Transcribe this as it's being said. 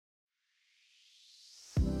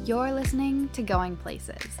You're listening to Going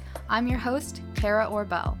Places. I'm your host, Kara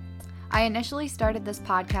Orbell. I initially started this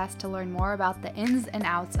podcast to learn more about the ins and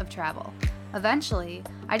outs of travel. Eventually,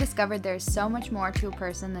 I discovered there's so much more to a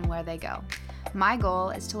person than where they go. My goal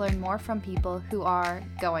is to learn more from people who are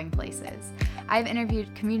going places. I've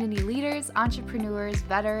interviewed community leaders, entrepreneurs,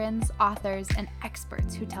 veterans, authors, and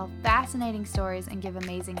experts who tell fascinating stories and give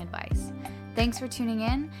amazing advice. Thanks for tuning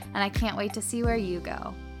in, and I can't wait to see where you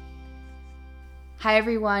go. Hi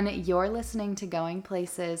everyone, you're listening to Going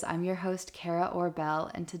Places. I'm your host, Kara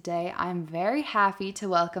Orbell, and today I'm very happy to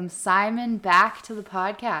welcome Simon back to the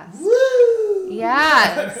podcast. Woo!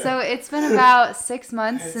 Yeah, so it's been about 6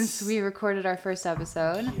 months since we recorded our first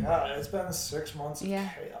episode. Yeah, it's been 6 months of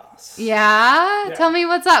chaos. Yeah? Tell me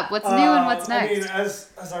what's up. What's new and what's next? I mean,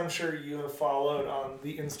 as I'm sure you have followed on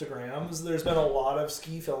the Instagrams, there's been a lot of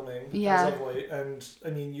ski filming as of late. And,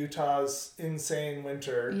 I mean, Utah's insane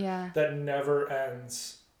winter that never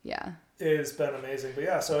ends has been amazing. But,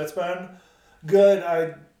 yeah, so it's been good.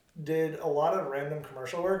 I did a lot of random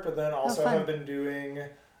commercial work, but then also have been doing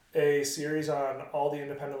a series on all the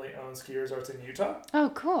independently owned ski resorts in Utah.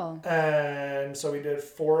 Oh, cool. And so we did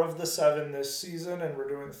 4 of the 7 this season, and we're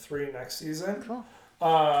doing 3 next season. Cool.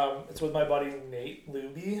 It's with my buddy Nate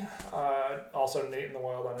Luby, also Nate in the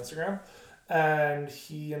Wild on Instagram. And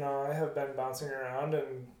he and I have been bouncing around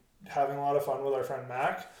and having a lot of fun with our friend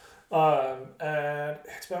Mac. And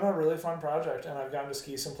it's been a really fun project, and I've gotten to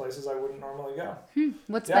ski some places I wouldn't normally go.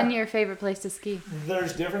 What's been your favorite place to ski?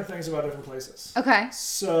 There's different things about different places. Okay.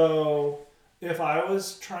 So if I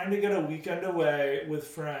was trying to get a weekend away with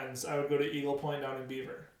friends, I would go to Eagle Point down in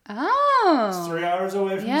Beaver. Oh. It's 3 hours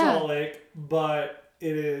away from Salt Lake, but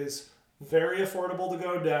it is very affordable to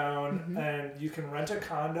go down, and you can rent a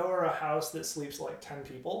condo or a house that sleeps like 10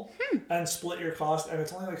 people and split your cost, and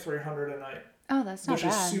it's only like $300 a night. Oh, that's not bad.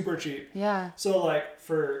 Which is super cheap. Yeah. So like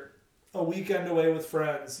for a weekend away with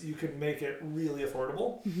friends, you could make it really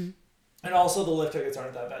affordable. And also the lift tickets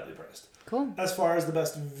aren't that badly priced. Cool. As far as the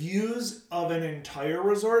best views of an entire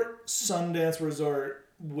resort, Sundance Resort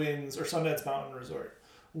wins, or Sundance Mountain Resort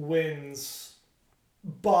wins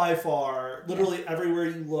by far. Literally everywhere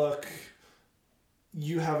you look,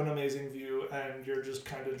 you have an amazing view, and you're just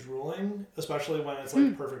kind of drooling, especially when it's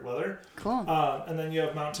like perfect weather. Cool. And then you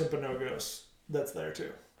have Mount Timpanogos that's there too.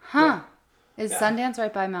 Is Sundance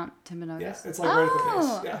right by Mount Timpanogos? Yeah, it's like right at the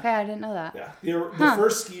base. Yeah. Okay, I didn't know that. Yeah, the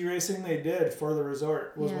first ski racing they did for the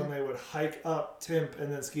resort was when they would hike up Timp and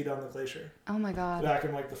then ski down the glacier. Oh my god. Back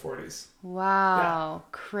in like the 40s. Wow,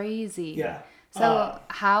 crazy. Yeah. So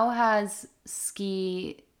how has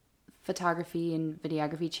ski photography and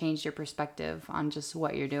videography changed your perspective on just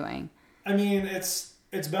what you're doing? I mean, it's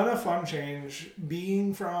been a fun change.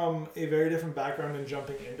 Being from a very different background and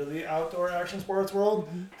jumping into the outdoor action sports world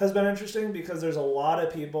has been interesting, because there's a lot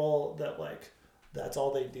of people that like that's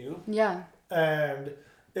all they do. Yeah. And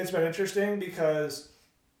it's been interesting because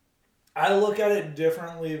I look at it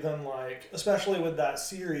differently than like, especially with that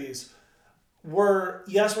series, we're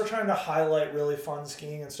trying to highlight really fun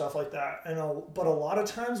skiing and stuff like that, but a lot of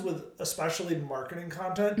times with especially marketing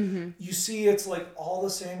content, you see it's like all the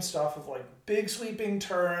same stuff of like big sweeping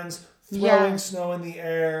turns, throwing snow in the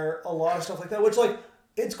air, a lot of stuff like that, which like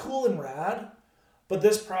it's cool and rad, but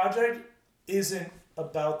this project isn't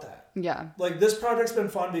about that. Yeah. Like this project's been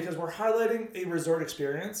fun because we're highlighting a resort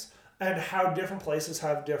experience and how different places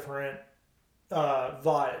have different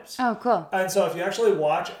vibes. Oh, cool. And so if you actually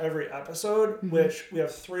watch every episode, which we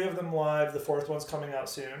have 3 of them live, the 4th one's coming out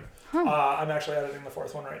soon. I'm actually editing the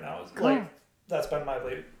 4th one right now. Cool. Like that's been my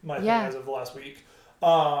thing as of the last week.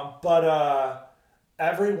 But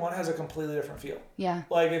every one has a completely different feel. Yeah.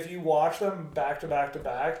 Like if you watch them back to back to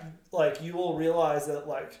back, like you will realize that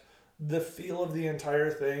like the feel of the entire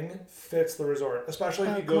thing fits the resort, especially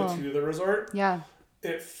if you go to the resort. Yeah.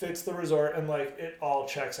 It fits the resort and like it all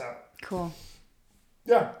checks out. Cool.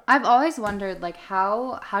 Yeah. I've always wondered, like,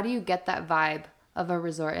 how do you get that vibe of a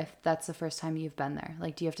resort if that's the first time you've been there?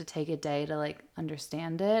 Like, do you have to take a day to, like,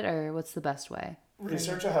 understand it, or what's the best way?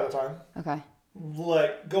 Research ahead of time. Okay.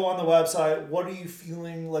 Like, go on the website. What are you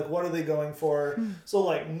feeling? Like, what are they going for? So,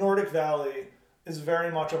 like, Nordic Valley is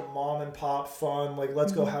very much a mom and pop fun. Like,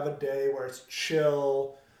 let's go have a day where it's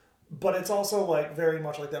chill. But it's also, like, very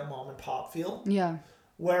much like that mom and pop feel. Yeah.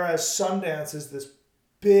 Whereas Sundance is this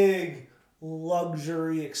big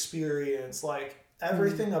luxury experience. Like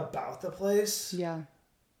everything about the place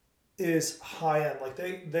is high end. Like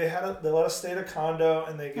they let us stay at a condo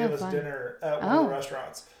and they gave us dinner at one of the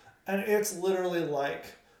restaurants, and it's literally like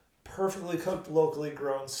perfectly cooked locally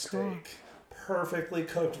grown steak perfectly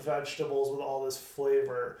cooked vegetables with all this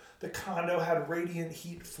flavor. The condo had radiant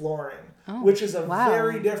heat flooring, which is a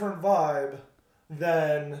very different vibe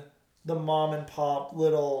than the mom and pop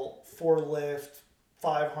little 4-lift,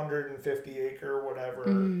 550 acre whatever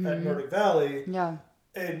at Nordic Valley. Yeah.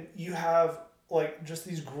 And you have like just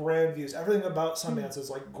these grand views. Everything about Sundance is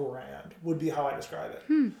like grand, would be how I describe it.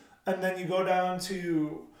 And then you go down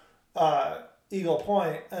to Eagle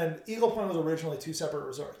Point, and Eagle Point was originally 2 separate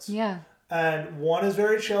resorts. Yeah. And one is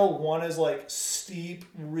very chill, one is like steep,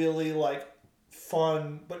 really like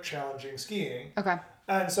fun but challenging skiing. Okay.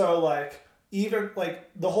 And so like even like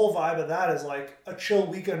the whole vibe of that is like a chill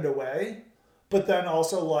weekend away, but then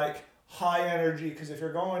also like high energy, because if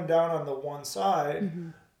you're going down on the one side,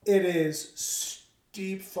 it is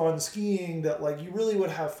steep fun skiing that like you really would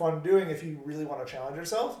have fun doing if you really want to challenge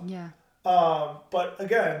yourself. Yeah. But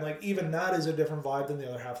again, like even that is a different vibe than the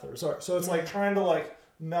other half of the resort. So it's like trying to like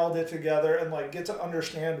meld it together and like get to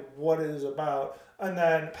understand what it is about. And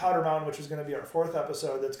then Powder Mountain, which is going to be our 4th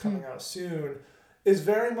episode that's coming out soon, is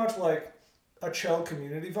very much like a chill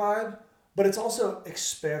community vibe, but it's also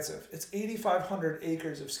expansive. It's 8,500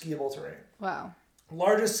 acres of skiable terrain. Wow.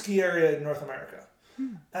 Largest ski area in North America.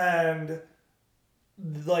 And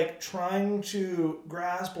like trying to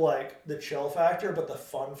grasp like the chill factor, but the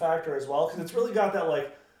fun factor as well, because it's really got that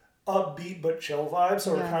like upbeat but chill vibe.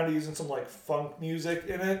 So we're kind of using some like funk music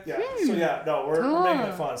in it. Yeah. So yeah, no, we're making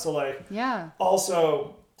it fun. So like,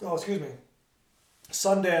 also,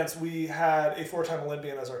 Sundance, we had a 4-time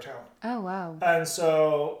Olympian as our talent. Oh, wow. And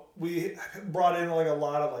so we brought in like a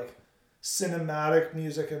lot of like cinematic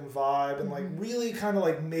music and vibe, and like really kind of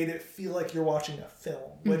like made it feel like you're watching a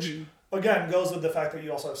film, which again goes with the fact that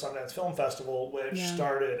you also have Sundance Film Festival, which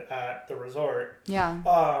started at the resort. Yeah.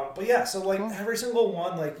 But yeah, so like every single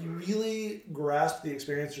one, like you really grasp the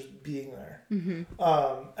experience just being there.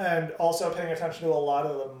 And also paying attention to a lot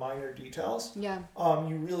of the minor details. Yeah.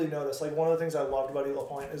 You really notice, like one of the things I loved about Eagle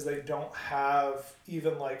Point is they don't have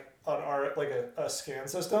even like a scan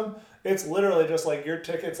system. It's literally just like your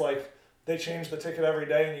tickets, like they change the ticket every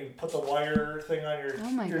day and you put the wire thing on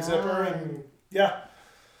your zipper and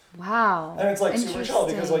Wow. And it's like super chill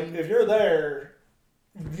because like if you're there,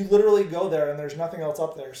 you literally go there and there's nothing else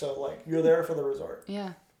up there. So like you're there for the resort.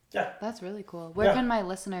 Yeah. Yeah. That's really cool. Where can my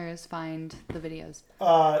listeners find the videos?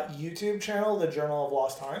 YouTube channel, The Journal of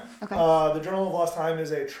Lost Time. Okay. The Journal of Lost Time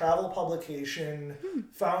is a travel publication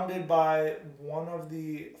founded by one of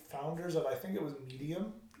the founders of, I think it was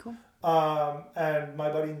Medium. Cool. And my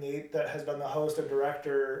buddy Nate, that has been the host and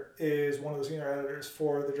director, is one of the senior editors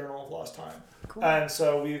for The Journal of Lost Time. Cool. And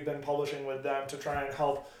so we've been publishing with them to try and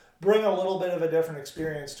help bring a little bit of a different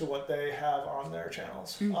experience to what they have on their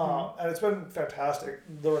channels. And it's been fantastic.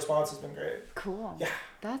 The response has been great. Cool. Yeah.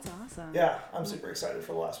 That's awesome. Yeah, I'm super excited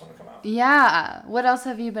for the last one to come out. Yeah. What else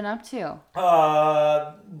have you been up to?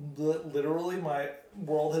 Literally, my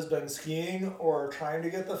world has been skiing or trying to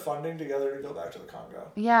get the funding together to go back to the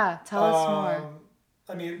Congo. Yeah, tell us more.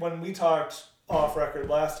 I mean, when we talked off record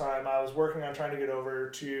last time, I was working on trying to get over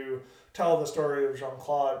to tell the story of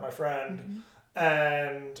Jean-Claude, my friend.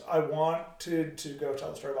 And I wanted to go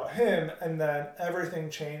tell the story about him, and then everything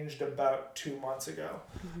changed about 2 months ago.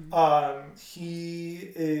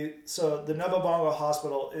 So the Nebabongo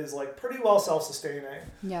Hospital is like pretty well self-sustaining,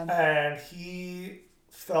 and he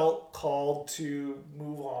felt called to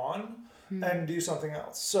move on and do something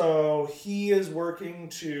else. So he is working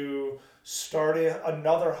to start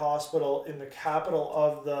another hospital in the capital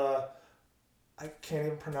of I can't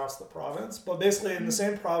even pronounce the province, but basically in the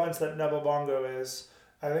same province that Nebabongo is.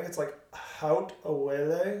 I think it's like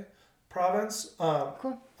Haut-Uele province.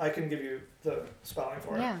 Cool. I can give you the spelling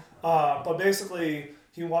for it. Yeah. But basically,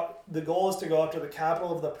 the goal is to go up to the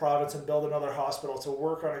capital of the province and build another hospital to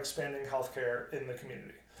work on expanding healthcare in the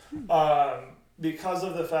community. Because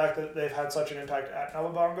of the fact that they've had such an impact at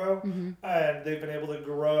Nebabongo, and they've been able to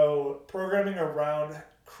grow programming around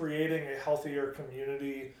creating a healthier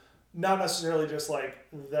community. Not necessarily just like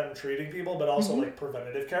them treating people, but also like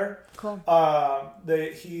preventative care. Cool.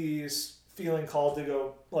 He's feeling called to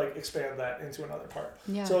go like expand that into another part.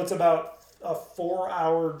 Yeah. So it's about a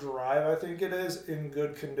 4-hour drive, I think it is, in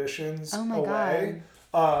good conditions away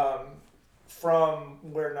from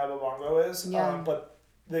where Nebabongo is. Yeah. But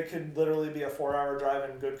they could literally be a 4-hour drive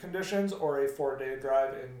in good conditions or a 4-day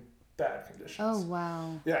drive in bad conditions. Oh,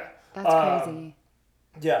 wow. Yeah. That's crazy.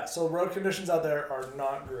 Yeah, so road conditions out there are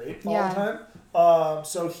not great all the time.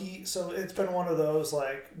 So it's been one of those,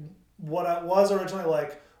 like, what I was originally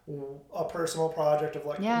like a personal project of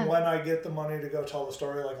like, when I get the money to go tell the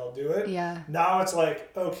story, like I'll do it. Yeah. Now it's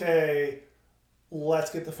like, okay,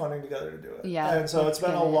 let's get the funding together to do it. Yeah. And so it's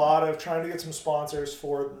been a lot of trying to get some sponsors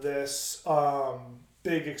for this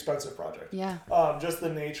big, expensive project. Yeah. Just the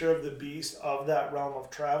nature of the beast of that realm of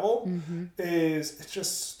travel is it's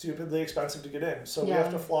just stupidly expensive to get in. So we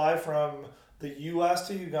have to fly from the U.S.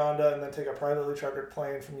 to Uganda and then take a privately chartered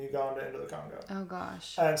plane from Uganda into the Congo. Oh,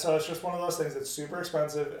 gosh. And so it's just one of those things that's super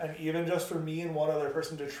expensive. And even just for me and one other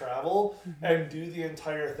person to travel and do the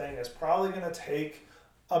entire thing is probably going to take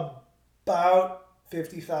about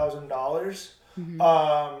 $50,000.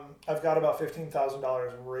 I've got about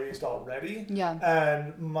 $15,000 raised already. Yeah.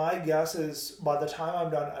 And my guess is by the time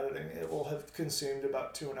I'm done editing, it will have consumed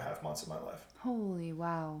about 2.5 months of my life. Holy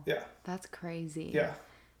wow. Yeah. That's crazy. Yeah.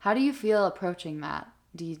 How do you feel approaching that?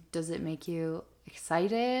 Does it make you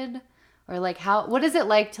excited? Or like what is it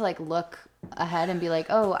like to like look ahead and be like,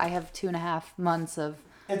 oh, I have 2.5 months of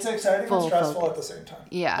It's exciting and stressful at the same time.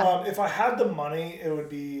 Yeah. If I had the money, it would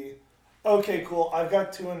be, okay, cool. I've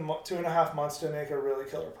got 2.5 months to make a really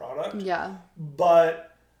killer product. Yeah.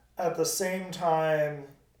 But at the same time,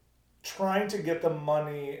 trying to get the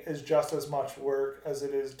money is just as much work as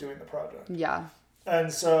it is doing the project. Yeah.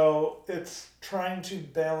 And so it's trying to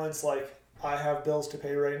balance, like, I have bills to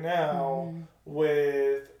pay right now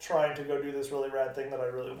with trying to go do this really rad thing that I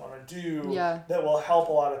really want to do that will help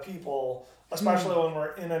a lot of people, especially when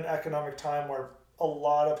we're in an economic time where a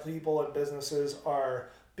lot of people and businesses are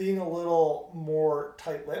being a little more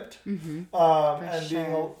tight-lipped and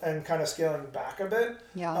kind of scaling back a bit.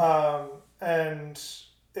 Yeah.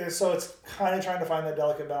 So it's kind of trying to find that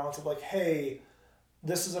delicate balance of like, hey,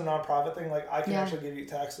 this is a nonprofit thing. Like, I can actually give you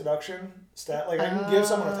tax deduction. I can give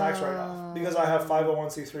someone a tax write-off because I have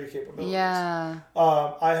 501c3 capabilities. Yeah.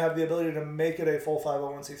 I have the ability to make it a full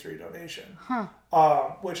 501c3 donation,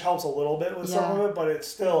 which helps a little bit with some of it, but it's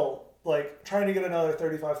still, like, trying to get another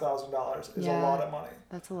 $35,000 is a lot of money.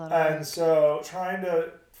 That's a lot of money. And so trying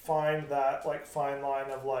to find that, like, fine line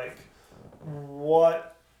of, like,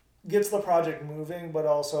 what gets the project moving, but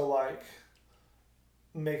also, like,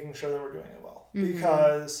 making sure that we're doing it well.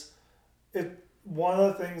 Because one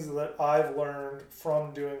of the things that I've learned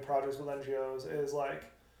from doing projects with NGOs is, like,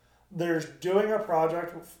 there's doing a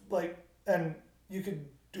project, like, and you could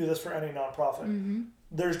do this for any nonprofit.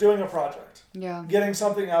 There's doing a project. Yeah. Getting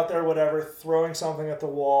something out there, whatever, throwing something at the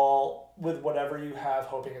wall with whatever you have,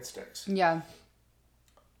 hoping it sticks. Yeah.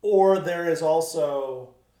 Or there is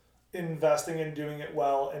also investing in doing it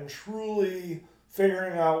well and truly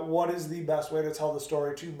figuring out what is the best way to tell the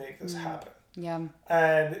story to make this happen. Yeah.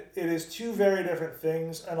 And it is two very different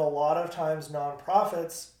things, and a lot of times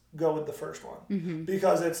nonprofits go with the first one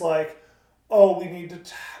because it's like, oh, we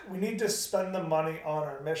need to spend the money on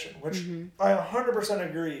our mission, which I 100%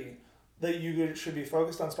 agree that you should be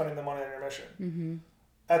focused on spending the money on your mission.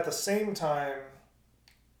 At the same time,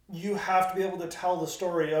 you have to be able to tell the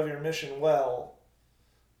story of your mission well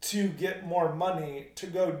to get more money to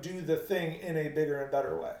go do the thing in a bigger and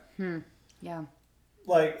better way. Yeah.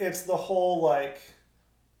 Like, it's the whole, like,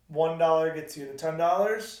 $1 gets you to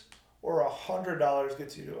 $10 or $100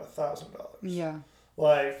 gets you to $1,000. Yeah.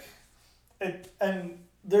 Like, and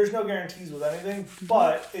there's no guarantees with anything,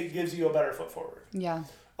 but it gives you a better foot forward. Yeah.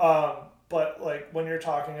 But, like, when you're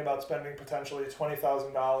talking about spending potentially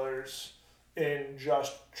 $20,000 in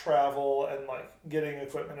just travel and, like, getting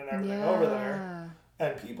equipment and everything over there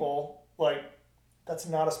and people, like, that's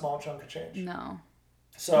not a small chunk of change. No.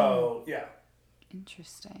 So, yeah.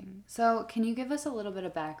 Interesting. So, can you give us a little bit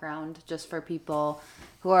of background just for people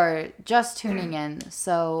who are just tuning in?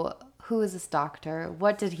 So, who is this doctor?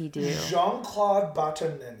 What did he do? Jean-Claude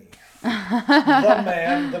Bottignani. The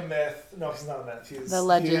man, the myth. No, he's not a myth. He's the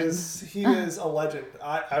legend. He is a legend.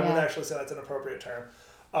 I would actually say that's an appropriate term.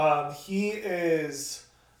 He is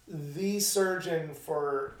the surgeon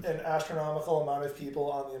for an astronomical amount of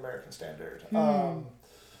people on the American standard.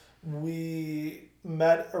 We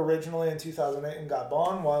met originally in 2008 in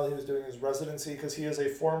Gabon while he was doing his residency because he is a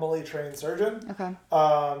formally trained surgeon. Okay.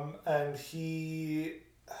 And he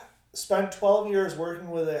spent 12 years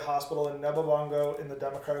working with a hospital in Nebabongo in the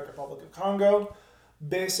Democratic Republic of Congo,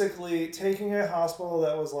 basically taking a hospital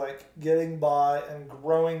that was like getting by and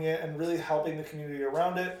growing it and really helping the community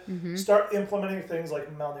around it, start implementing things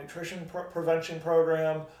like malnutrition prevention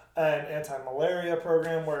program and anti-malaria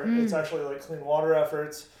program where it's actually like clean water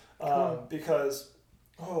efforts. Because,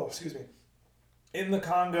 in the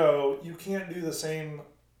Congo, you can't do the same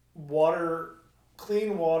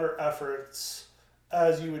clean water efforts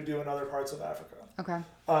as you would do in other parts of Africa. Okay.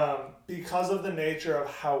 Because of the nature of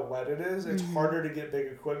how wet it is, it's harder to get big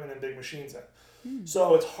equipment and big machines in.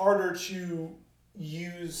 So it's harder to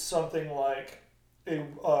use something like a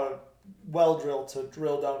well drill to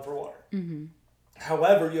drill down for water.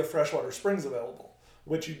 However, you have freshwater springs available,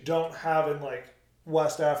 which you don't have in like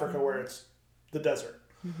West Africa where it's the desert.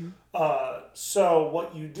 So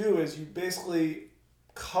what you do is you basically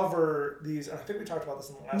cover these, and I think we talked about this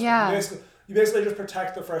in the last one. You basically just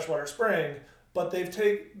protect the freshwater spring, but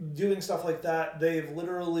doing stuff like that, they've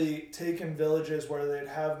literally taken villages where they'd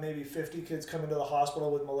have maybe 50 kids come into the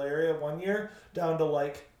hospital with malaria one year down to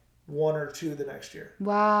like 1 or 2 the next year.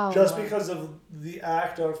 Wow. Just because of the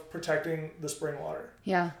act of protecting the spring water.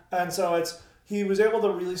 Yeah. And so he was able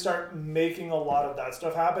to really start making a lot of that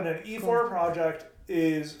stuff happen. And E4 Project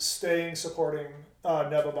is supporting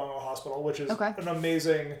Nebabongo Hospital, which is an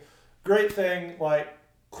amazing, great thing. Like,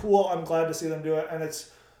 cool. I'm glad to see them do it. And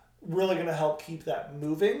it's really going to help keep that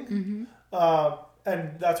moving.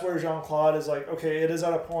 And that's where Jean-Claude is like, okay, it is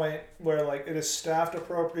at a point where like it is staffed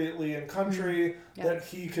appropriately in country that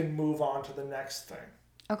he can move on to the next thing.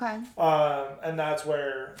 Okay. And that's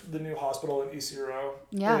where the new hospital in Isiro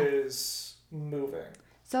is moving.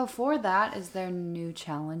 So for that, is there new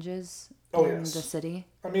challenges in the city?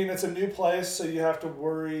 I mean, it's a new place, so you have to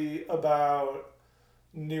worry about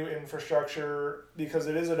new infrastructure because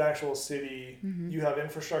it is an actual city. You have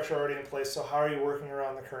infrastructure already in place, so how are you working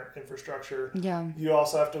around the current infrastructure? You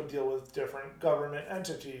also have to deal with different government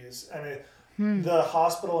entities. I mean, the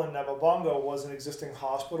hospital in Nebabongo was an existing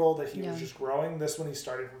hospital that he was just growing. This one he's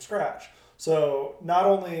starting from scratch. So not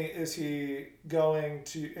only is he going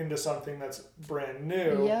into something that's brand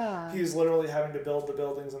new, he's literally having to build the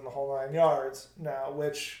buildings and the whole 9 yards now,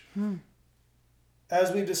 which,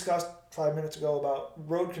 as we discussed 5 minutes ago about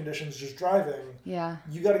road conditions just driving,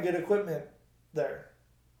 you got to get equipment there.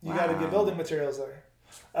 You got to get building materials there.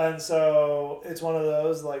 And so it's one of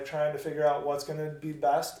those, like, trying to figure out what's going to be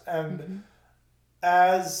best. And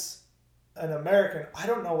as an American, I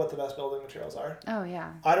don't know what the best building materials are. Oh,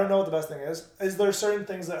 yeah. I don't know what the best thing is. Is there certain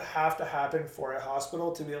things that have to happen for a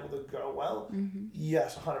hospital to be able to go well?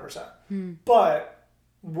 Yes, 100%. But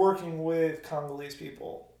working with Congolese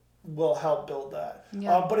people will help build that.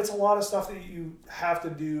 But it's a lot of stuff that you have to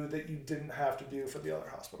do that you didn't have to do for the other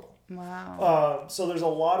hospital. Wow. So there's a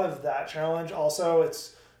lot of that challenge. Also,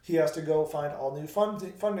 he has to go find all new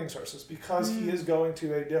funding sources because he is going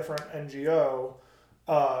to a different NGO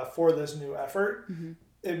for this new effort.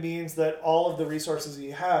 It means that all of the resources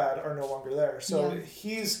he had are no longer there. So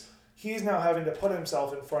he's now having to put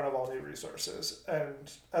himself in front of all new resources.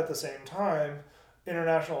 And at the same time,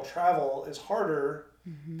 international travel is harder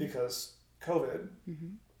because COVID.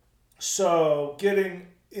 So getting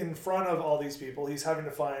in front of all these people, he's having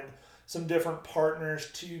to find some different partners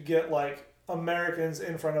to get like Americans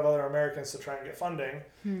in front of other Americans to try and get funding.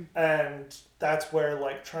 And that's where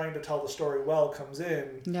like trying to tell the story well comes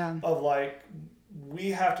in of like, we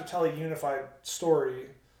have to tell a unified story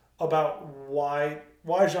about why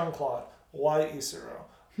Jean-Claude, why Isiro,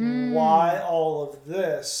 why all of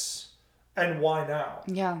this, and why now.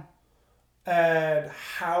 And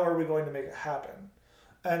how are we going to make it happen?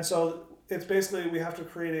 And so it's basically, we have to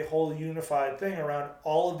create a whole unified thing around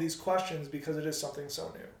all of these questions because it is something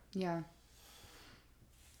so new.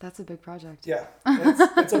 That's a big project. Yeah,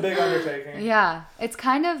 it's a big undertaking. It's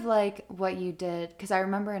kind of like what you did, because I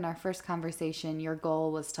remember in our first conversation, your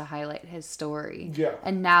goal was to highlight his story.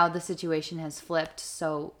 And now the situation has flipped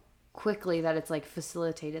so quickly that it's like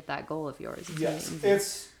facilitated that goal of yours.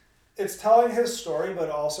 It's telling his story, but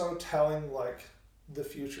also telling like the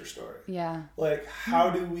future story. Like how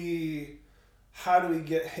do we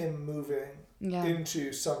get him moving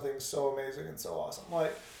into something so amazing and so awesome?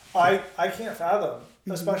 Like I can't fathom,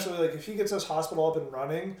 especially like if he gets this hospital up and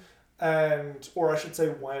running, or I should say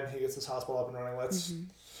when he gets this hospital up and running,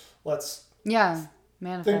 let's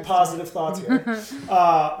think positive thoughts here.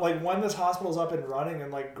 Like when this hospital's up and running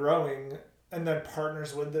and like growing, and then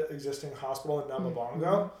partners with the existing hospital in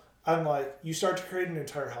Nebabongo, and like you start to create an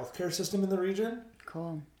entire healthcare system in the region.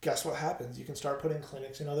 Cool. Guess what happens? You can start putting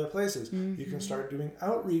clinics in other places. You can start doing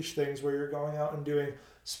outreach things where you're going out and doing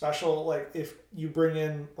special, like if you bring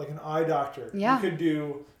in like an eye doctor, you could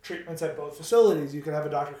do treatments at both facilities. You could have a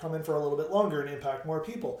doctor come in for a little bit longer and impact more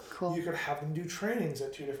people. You could have them do trainings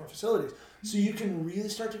at 2 different facilities. So you can really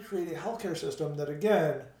start to create a healthcare system that,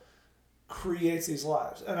 again, creates these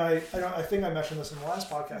lives. And I think I mentioned this in the last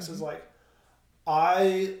podcast, is like,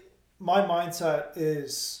 my mindset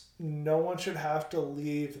is no one should have to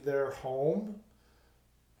leave their home.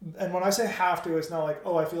 And when I say have to, it's not like,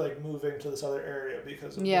 oh, I feel like moving to this other area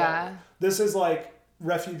because of war. This is like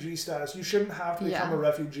refugee status. You shouldn't have to become a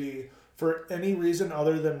refugee for any reason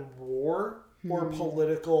other than war or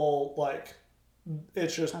political, like,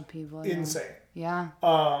 it's just upheaval, insane.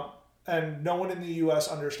 And no one in the U.S.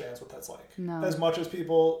 understands what that's like. As much as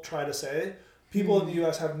people try to say, People in the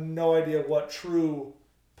U.S. have no idea what true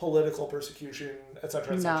political persecution, et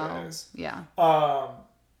cetera, is. Yeah.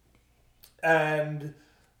 And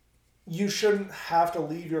you shouldn't have to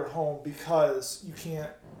leave your home because you can't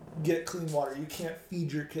get clean water. You can't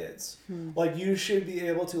feed your kids. Like, you should be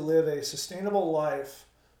able to live a sustainable life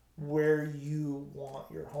where you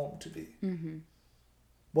want your home to be.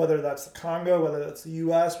 Whether that's the Congo, whether that's the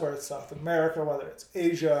U.S., whether it's South America, whether it's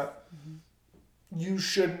Asia, you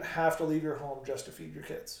shouldn't have to leave your home just to feed your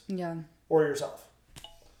kids. Yeah. Or yourself.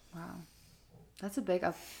 Wow. That's a big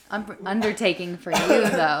undertaking for you,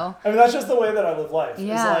 though. I mean, that's just the way that I live life.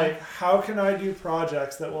 Yeah. It's like, how can I do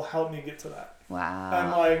projects that will help me get to that? Wow.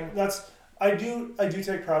 And like, I do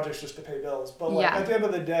take projects just to pay bills. But like, at the end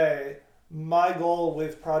of the day, my goal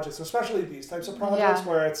with projects, especially these types of projects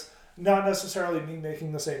where it's not necessarily me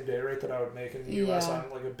making the same day rate that I would make in the US on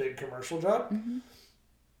like a big commercial job.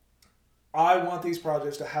 I want these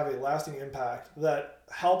projects to have a lasting impact that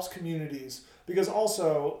helps communities, because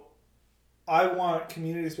also I want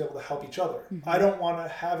communities to be able to help each other. I don't want to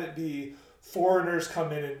have it be foreigners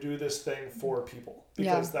come in and do this thing for people,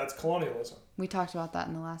 because that's colonialism. We talked about that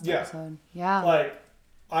in the last episode. Yeah. Like,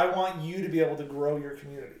 I want you to be able to grow your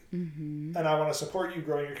community. And I want to support you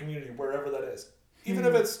growing your community wherever that is. Even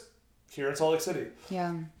if it's here in Salt Lake City.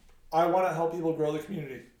 Yeah. I want to help people grow the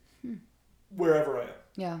community wherever I am.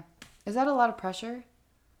 Yeah. Is that a lot of pressure?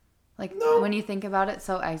 Like, when you think about it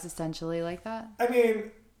so existentially like that? I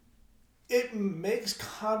mean, it makes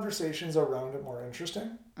conversations around it more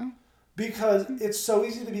interesting. Because it's so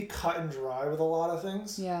easy to be cut and dry with a lot of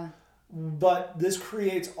things. Yeah. But this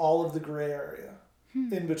creates all of the gray area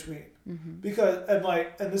in between. Because,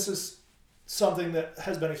 and this is something that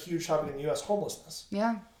has been a huge topic in the U.S., homelessness.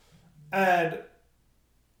 Yeah. And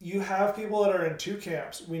you have people that are in two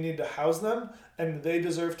camps. We need to house them, and they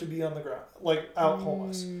deserve to be on the ground, like out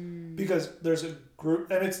homeless. Because there's a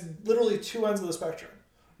group, and it's literally two ends of the spectrum,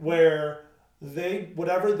 where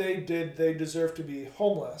whatever they did, they deserve to be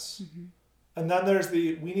homeless. And then there's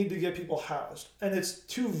we need to get people housed. And it's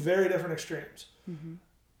two very different extremes.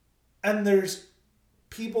 And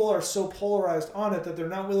people are so polarized on it that they're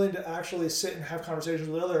not willing to actually sit and have conversations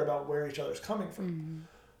with each other about where each other's coming from.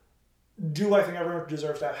 Do I think everyone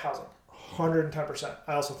deserves to have housing? 110%.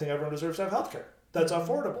 I also think everyone deserves to have healthcare that's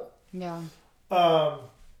affordable. Yeah.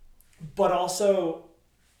 But also,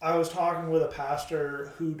 I was talking with a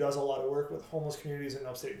pastor who does a lot of work with homeless communities in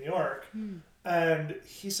upstate New York. And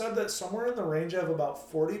he said that somewhere in the range of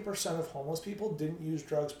about 40% of homeless people didn't use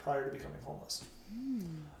drugs prior to becoming homeless.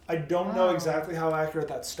 I don't know exactly how accurate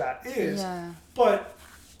that stat is, but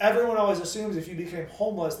everyone always assumes if you became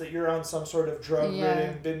homeless that you're on some sort of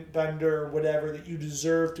drug-ridden bender, whatever, that you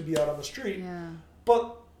deserve to be out on the street.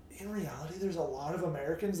 But in reality, there's a lot of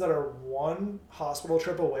Americans that are one hospital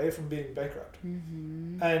trip away from being bankrupt.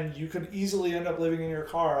 And you could easily end up living in your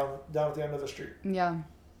car down at the end of the street. Yeah.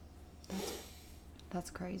 That's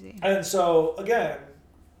crazy. And so, again,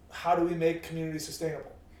 how do we make communities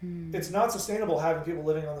sustainable? It's not sustainable having people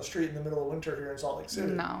living on the street in the middle of winter here in Salt Lake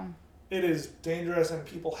City. No. It is dangerous and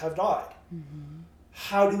people have died.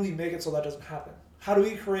 How do we make it so that doesn't happen? How do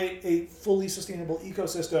we create a fully sustainable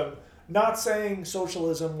ecosystem? Not saying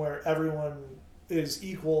socialism where everyone is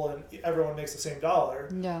equal and everyone makes the same dollar.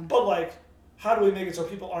 But like, how do we make it so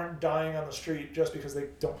people aren't dying on the street just because they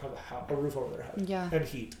don't have a roof over their head and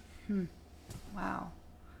heat? Wow.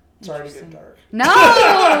 Sorry to get dark.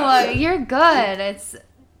 No, you're good.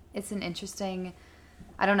 It's an interesting,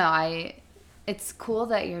 I don't know, it's cool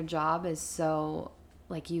that your job is so,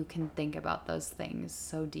 like, you can think about those things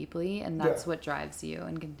so deeply, and that's what drives you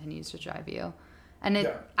and continues to drive you. And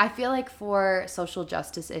I feel like for social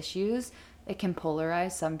justice issues, it can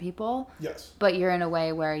polarize some people. Yes. But you're in a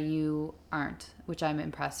way where you aren't, which I'm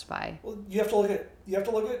impressed by. Well, you have to look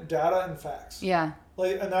at data and facts. Yeah.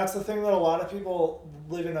 And that's the thing that a lot of people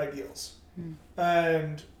live in ideals.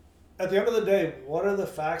 And at the end of the day, what are the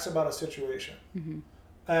facts about a situation?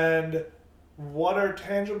 And what are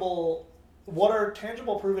tangible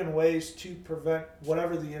proven ways to prevent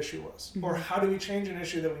whatever the issue was? Or how do we change an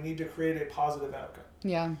issue that we need to create a positive outcome?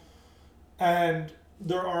 Yeah. And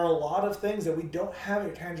there are a lot of things that we don't have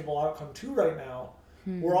a tangible outcome to right now.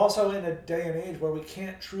 We're also in a day and age where we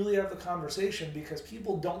can't truly have the conversation because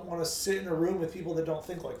people don't want to sit in a room with people that don't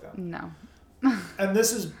think like them. No. And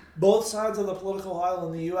this is both sides of the political aisle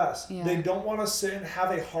in the U.S. They don't want to sit and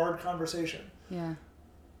have a hard conversation. Yeah.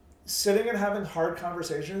 Sitting and having hard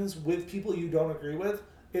conversations with people you don't agree with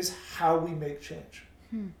is how we make change.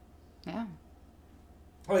 Yeah.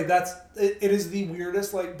 Like, it is the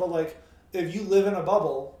weirdest, but if you live in a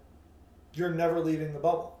bubble, you're never leaving the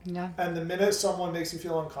bubble. Yeah. And the minute someone makes you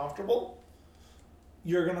feel uncomfortable,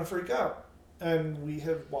 you're going to freak out. And we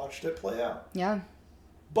have watched it play out. Yeah.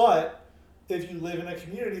 But if you live in a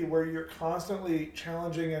community where you're constantly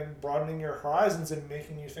challenging and broadening your horizons and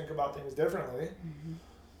making you think about things differently,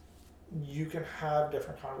 you can have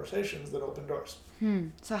different conversations that open doors.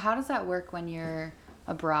 So how does that work when you're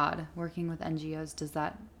abroad working with NGOs?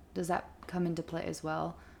 Does that come into play as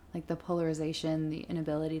well? Like the polarization, the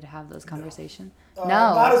inability to have those conversations? No.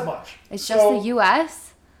 Not as much. It's just the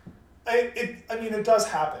U.S.? It does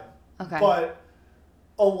happen. Okay. But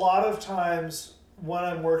a lot of times when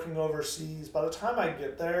I'm working overseas, by the time I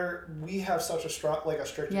get there, we have such a strict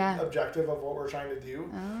objective of what we're trying to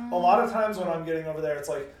do. A lot of times when I'm getting over there, it's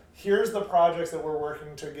like, here's the projects that we're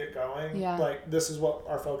working to get going. Yeah. Like, this is what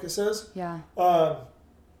our focus is. Yeah.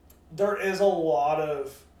 There is a lot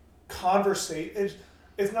of conversation.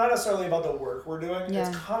 It's not necessarily about the work we're doing. Yeah.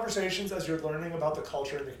 It's conversations as you're learning about the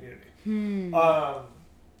culture in the community.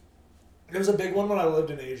 It was a big one when I lived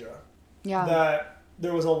in Asia. Yeah. That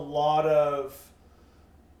there was a lot of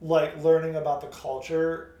learning about the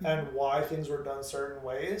culture and why things were done certain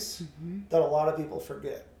ways that a lot of people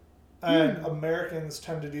forget. And Americans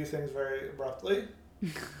tend to do things very abruptly.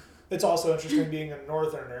 It's also interesting being a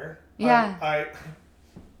northerner. Yeah. I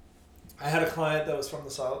had a client that was from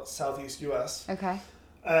the southeast U.S. Okay.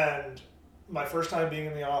 And my first time being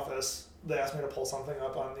in the office, they asked me to pull something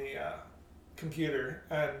up on the computer,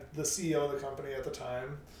 and the CEO of the company at the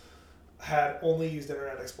time had only used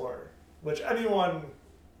Internet Explorer, which anyone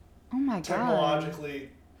technologically,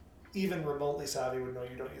 even remotely savvy, would know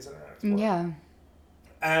you don't use Internet Explorer. Yeah.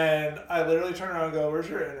 And I literally turned around and go, "Where's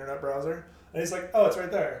your internet browser?" And he's like, "Oh, it's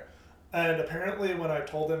right there." And apparently when I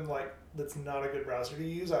told him that's not a good browser to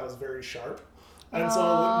use, I was very sharp. And so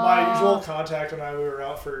my usual contact and we were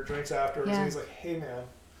out for drinks afterwards, and he's like, "Hey man,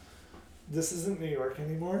 this isn't New York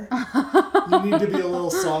anymore. You need to be a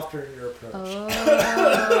little softer in your approach."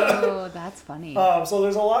 Oh, that's funny. So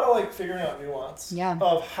there's a lot of figuring out nuance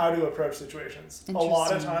of how to approach situations. A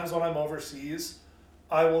lot of times when I'm overseas,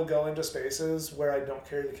 I will go into spaces where I don't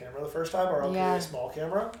carry the camera the first time, or I'll carry a small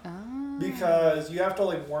camera, because you have to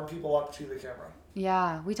warm people up to the camera.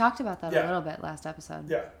 Yeah, we talked about that a little bit last episode.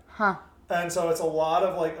 Yeah. Huh. And so it's a lot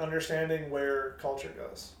of understanding where culture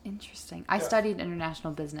goes. Interesting. I studied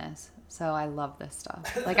international business, so I love this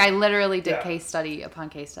stuff. I literally did case study upon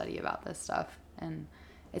case study about this stuff, and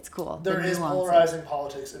it's cool. There is polarizing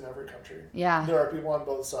politics in every country. Yeah. There are people on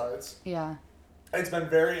both sides. Yeah. It's been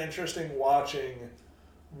very interesting watching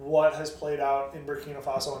what has played out in Burkina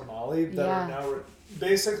Faso and Mali that are now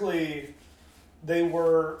basically, they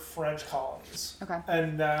were French colonies. Okay.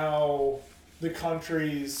 And now the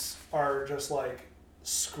countries are just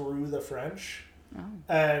screw the French. Oh.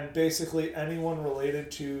 And basically anyone related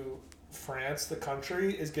to France, the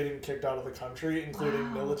country, is getting kicked out of the country,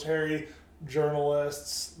 including military,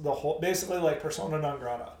 journalists, the whole, basically persona non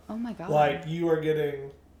grata. Oh my God. You are getting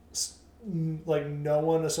no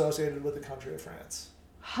one associated with the country of France.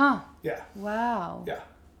 Huh. Yeah. Wow. Yeah.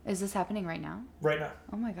 Is this happening right now? Right now.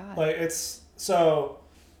 Oh my God. So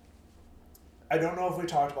I don't know if we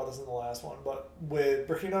talked about this in the last one, but with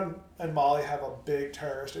Burkina and Mali have a big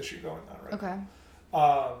terrorist issue going on right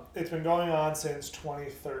now. It's been going on since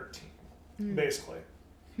 2013, basically.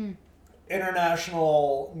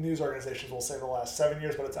 International news organizations will say the last 7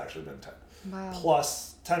 years, but it's actually been 10. Wow.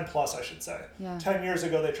 10 plus, I should say. Yeah. 10 years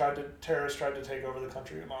ago, terrorists tried to take over the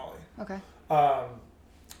country of Mali. Okay.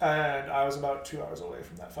 And I was about 2 hours away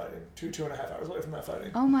from that fighting. 2.5 hours away from that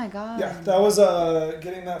fighting. Oh my God. Yeah, that was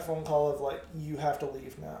getting that phone call of you have to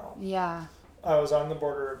leave now. Yeah. I was on the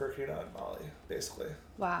border of Burkina and Mali, basically.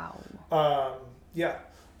 Wow. Yeah.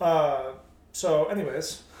 So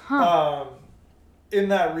anyways, in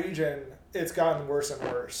that region, it's gotten worse and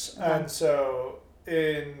worse. Okay. And so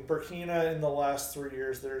in Burkina, in the last 3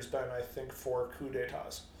 years, there's been, I think, 4 coups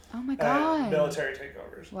d'etats. Oh my God. And military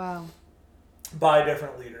takeovers. Wow. By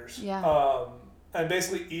different leaders. Yeah. And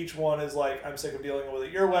basically each one is I'm sick of dealing with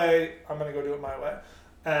it your way, I'm going to go do it my way.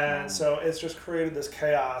 And so it's just created this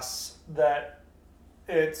chaos that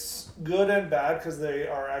it's good and bad because they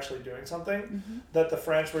are actually doing something, that the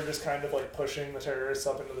French were just kind of pushing the terrorists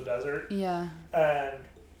up into the desert. Yeah. And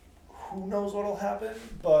who knows what'll happen,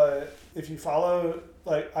 but if you follow,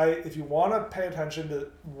 if you want to pay attention to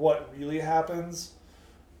what really happens,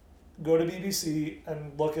 go to BBC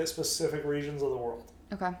and look at specific regions of the world.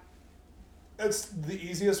 Okay. It's the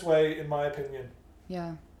easiest way, in my opinion,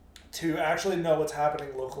 to actually know what's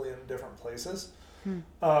happening locally in different places.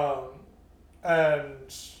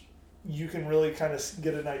 And you can really kind of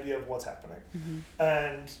get an idea of what's happening.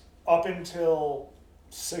 And up until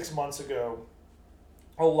 6 months ago,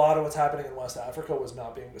 a lot of what's happening in West Africa was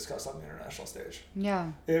not being discussed on the international stage.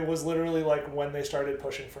 Yeah. It was literally like when they started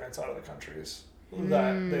pushing France out of the countries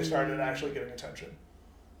that they started actually getting attention.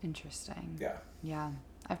 Interesting. Yeah. Yeah.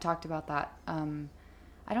 I've talked about that.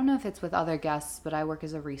 I don't know if it's with other guests, but I work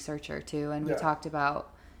as a researcher too. And we talked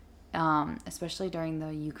about, especially during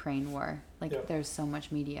the Ukraine war, like there's so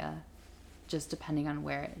much media just depending on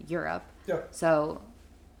where, Europe. Yeah. So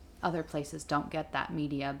other places don't get that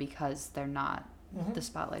media because they're not, the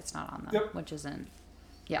spotlight's not on them, which isn't,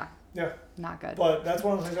 not good. But that's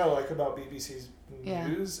one of the things I like about BBC's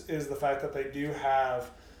news is the fact that they do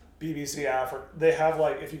have BBC Africa. They have,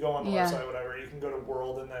 like, if you go on the website or whatever, you can go to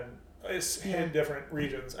World and then it's hit different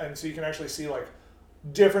regions. And so you can actually see, like,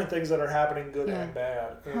 different things that are happening, good and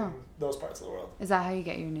bad, in those parts of the world. Is that how you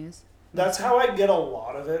get your news? That's how I get a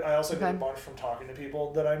lot of it. I also get a bunch from talking to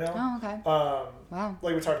people that I know. Oh, okay. Wow.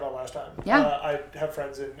 Like we talked about last time. Yeah. I have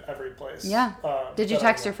friends in every place. Yeah. Did you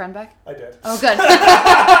text your friend back? I did. Oh, good.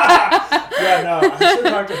 Yeah, no. I actually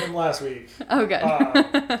talked to him last week. Oh, good.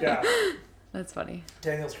 Yeah. That's funny.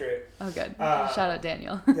 Daniel's great. Oh, good. Shout out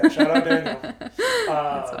Daniel. Yeah, shout out Daniel.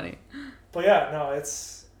 That's funny. But yeah, no,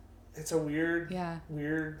 it's a weird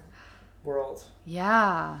world.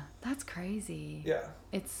 Yeah. That's crazy. Yeah.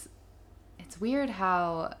 It's weird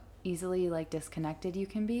how easily, like, disconnected you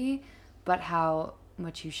can be, but how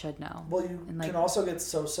much you should know. Well, you can also get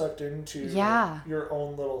so sucked into your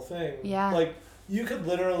own little thing. Yeah. Like, you could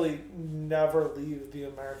literally never leave the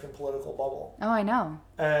American political bubble. Oh, I know.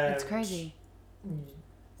 And it's crazy.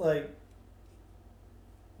 Like,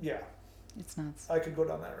 yeah. It's nuts. I could go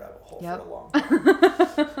down that rabbit hole for a long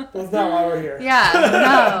time. That's not why we're here.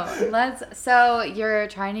 Yeah, no. So you're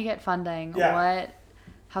trying to get funding. Yeah.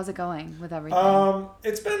 How's it going with everything?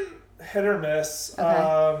 It's been hit or miss.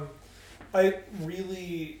 Okay. I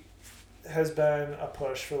really has been a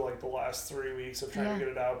push for like the last 3 weeks of trying to get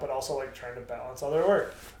it out, but also like trying to balance other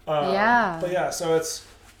work. But yeah, so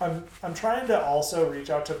I'm trying to also reach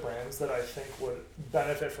out to brands that I think would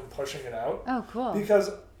benefit from pushing it out. Oh, cool.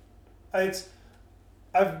 Because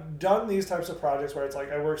I've done these types of projects where it's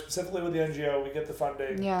like I work specifically with the NGO, we get the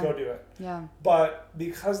funding, go do it. Yeah. But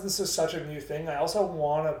because this is such a new thing, I also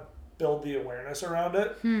want to build the awareness around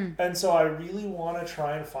it. And so I really want to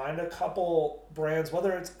try and find a couple brands,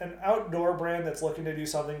 whether it's an outdoor brand that's looking to do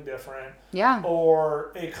something different,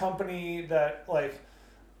 or a company that like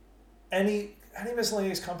any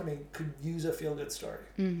miscellaneous company could use a feel-good story.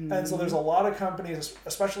 And so there's a lot of companies,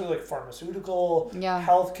 especially like pharmaceutical,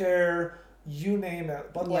 healthcare, you name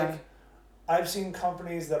it. But like I've seen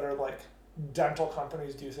companies that are like dental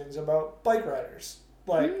companies do things about bike riders.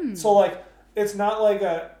 Like so like it's not like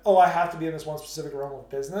I have to be in this one specific realm of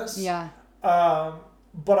business. Yeah.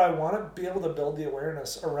 But I want to be able to build the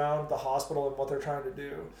awareness around the hospital and what they're trying to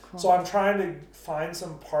do. Cool. So I'm trying to find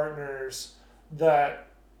some partners that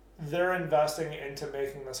they're investing into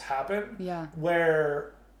making this happen. Yeah.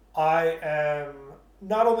 Where I am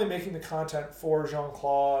not only making the content for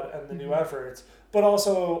Jean-Claude and the new efforts, but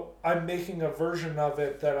also I'm making a version of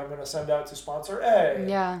it that I'm going to send out to sponsor A.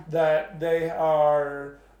 Yeah. That they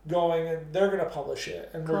are going and they're going to publish it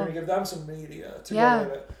and we're going to give them some media to go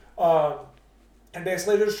with it. And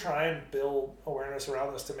basically just try and build awareness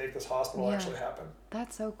around this to make this hospital actually happen.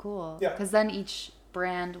 That's so cool. Yeah. Because then each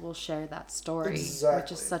brand will share that story,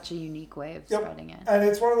 which is such a unique way of spreading it. And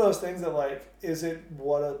it's one of those things that, like, is it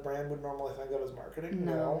what a brand would normally think of as marketing?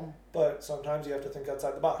 No. But sometimes you have to think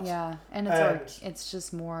outside the box. Yeah. And it's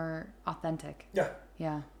just more authentic. Yeah.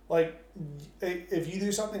 Yeah. Like, if you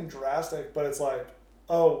do something drastic, but it's like,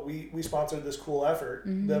 oh, we sponsored this cool effort,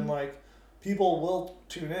 then, like, people will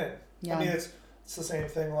tune in. Yeah. I mean, it's the same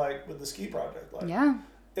thing, like, with the ski project. Like, yeah.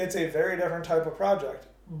 It's a very different type of project,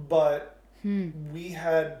 but we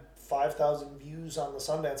had 5,000 views on the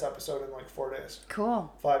Sundance episode in like 4 days.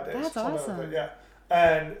 Cool. 5 days. That's awesome. Like that,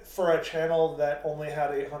 and for a channel that only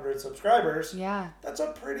had 800 subscribers, that's a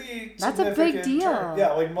pretty significant big deal. turn.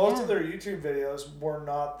 Yeah, like most of their YouTube videos were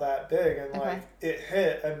not that big, and like it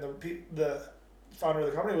hit, and the founder of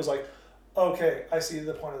the company was like, "Okay, I see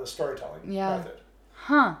the point of the storytelling method."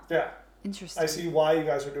 Huh. Yeah. Interesting. I see why you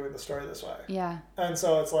guys are doing the story this way. Yeah. And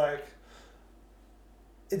so it's like,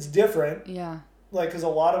 it's different. Yeah. Like, because a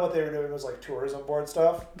lot of what they were doing was like tourism board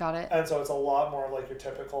stuff. Got it. And so it's a lot more like your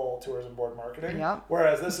typical tourism board marketing. Yep.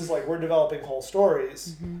 Whereas this is like, we're developing whole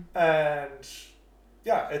stories. And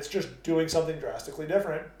yeah, it's just doing something drastically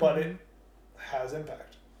different, but it has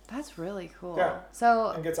impact. That's really cool. Yeah. So,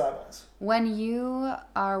 and gets eyeballs. When you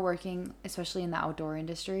are working, especially in the outdoor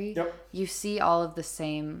industry, you see all of the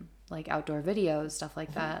same like outdoor videos, stuff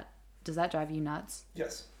like that. Does that drive you nuts?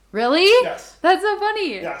 Yes. Really? Yes. That's so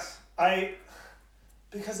funny. Yes.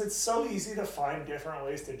 because it's so easy to find different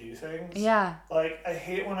ways to do things. Yeah. Like, I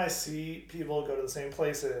hate when I see people go to the same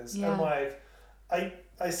places. Yeah. And, like,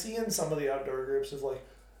 I see in some of the outdoor groups of, like,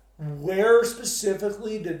 where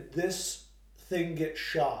specifically did this thing get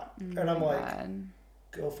shot? And I'm like,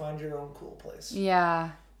 go find your own cool place.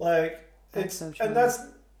 Yeah. Like, that's so true. And that's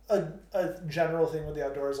a general thing with the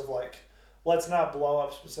outdoors of, like, let's not blow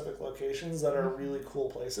up specific locations that are really cool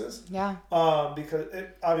places. Yeah. Because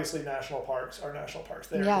obviously national parks are national parks.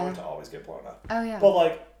 They're going to always get blown up. Oh, yeah. But,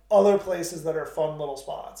 like, other places that are fun little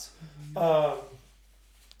spots,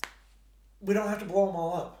 we don't have to blow them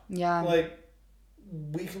all up. Yeah. Like,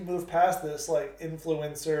 we can move past this, like,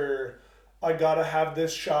 influencer, I gotta have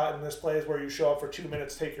this shot in this place where you show up for 2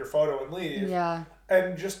 minutes, take your photo, and leave. Yeah.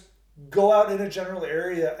 And just go out in a general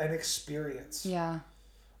area and experience. Yeah.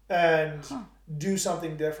 And do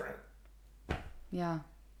something different. Yeah.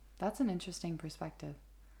 That's an interesting perspective.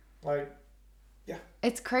 Like, yeah.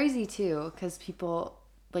 It's crazy, too, because people,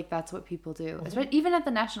 like, that's what people do. Even at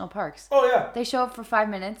the national parks. Oh, yeah. They show up for 5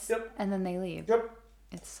 minutes, Yep. and then they leave. Yep.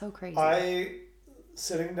 It's so crazy.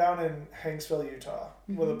 Sitting down in Hanksville, Utah,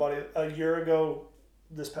 with a buddy a year ago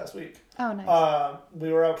this past week. Oh, nice.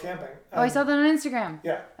 We were out camping. I saw that on Instagram.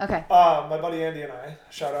 Yeah. Okay. My buddy Andy and I,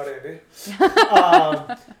 shout out Andy,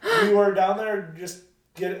 we were down there just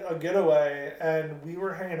get a getaway, and we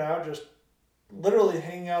were hanging out, just literally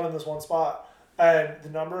hanging out in this one spot. And the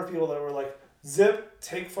number of people that were like, zip,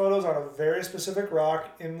 take photos on a very specific rock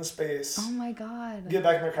in the space. Oh my God. Get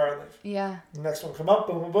back in their car and leave. Yeah. The next one come up,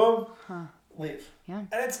 boom, boom, boom. Huh. Leave. Yeah.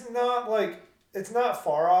 And it's not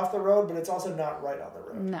far off the road, but it's also not right on the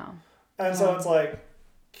road. No. And so it's like,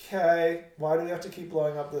 okay, why do we have to keep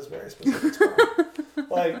blowing up this very specific spot?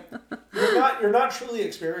 Like, you're not truly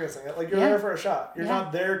experiencing it. Like, you're there for a shot. You're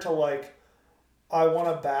not there to, like, I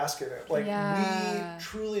want to bask in it. Like, we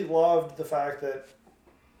truly loved the fact that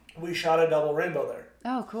we shot a double rainbow there.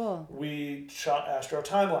 Oh, cool. We shot Astro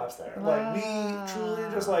time-lapse there. Wow. Like, we truly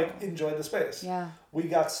just, like, enjoyed the space. Yeah. We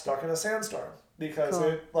got stuck in a sandstorm because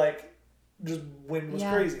it, like, just wind was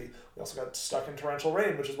crazy. We also got stuck in torrential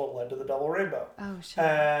rain, which is what led to the double rainbow. Oh, shit.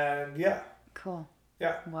 And, Cool.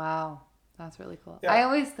 Yeah. Wow. That's really cool. Yeah. I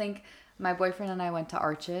always think my boyfriend and I went to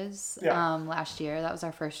Arches last year. That was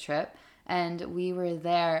our first trip. And we were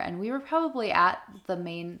there, and we were probably at the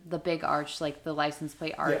big arch, like the license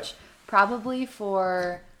plate arch, probably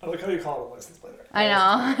for... I like how you call it a license plate arch. I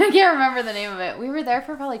know. I can't remember the name of it. We were there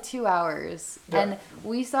for probably 2 hours, and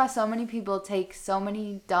we saw so many people take so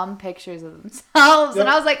many dumb pictures of themselves, and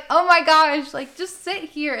I was like, oh my gosh, like, just sit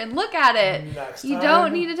here and look at it. You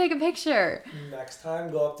don't need to take a picture. Next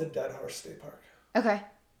time, go up to Dead Horse State Park. Okay.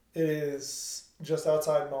 It is just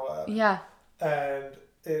outside Moab. Yeah. And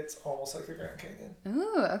it's almost like the Grand Canyon.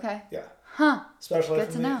 Ooh, okay. Yeah. Huh. Especially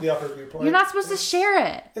from the upper viewpoint. You're not supposed to share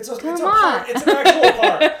it. It's an actual park. If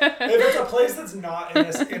it's a place that's not in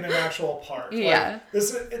an actual park. Like,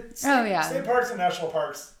 state parks and national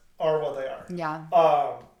parks are what they are. Yeah.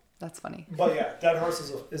 That's funny. But yeah, Dead Horse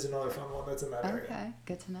is another fun one that's in that area. Okay.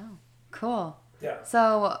 Good to know. Cool. Yeah.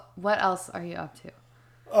 So what else are you up to?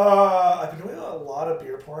 I've been doing a lot of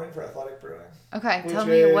beer pouring for Athletic Brewing. Okay, tell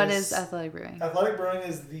me, what is Athletic Brewing? Athletic Brewing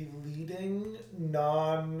is the leading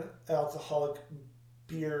non-alcoholic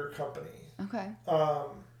beer company. Okay.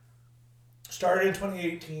 Started in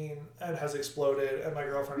 2018 and has exploded, and my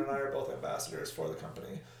girlfriend and I are both ambassadors for the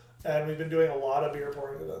company. And we've been doing a lot of beer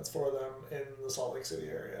pouring events for them in the Salt Lake City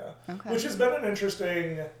area, which has been an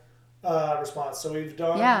interesting response. So we've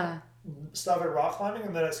done stuff at rock climbing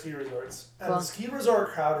and then at ski resorts. And the ski resort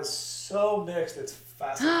crowd is so mixed, it's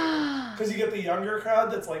fascinating. Because you get the younger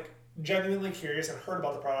crowd that's like genuinely curious and heard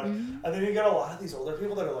about the product. And then you get a lot of these older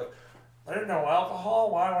people that are like, I didn't know alcohol,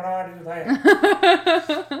 why would I do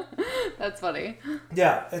that? That's funny.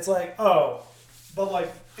 Yeah, it's like, oh, but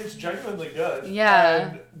like, it's genuinely good. Yeah.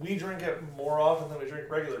 And we drink it more often than we drink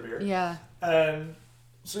regular beer. Yeah. And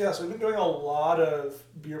so we've been doing a lot of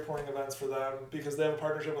beer pouring events for them because they have a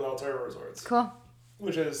partnership with Alterra Resorts. Cool.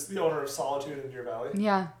 Which is the owner of Solitude in Deer Valley.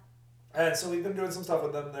 Yeah. And so we've been doing some stuff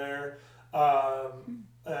with them there.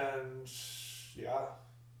 And yeah,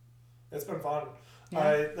 it's been fun.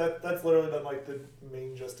 Yeah. That's literally been like the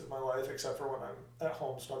main gist of my life, except for when I'm at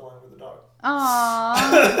home snuggling with the dog.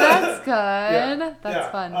 Aww, that's good.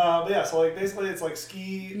 That's fun. But yeah, so like basically it's like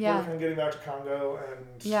ski, working on getting back to Congo,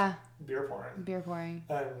 and beer pouring. Beer pouring.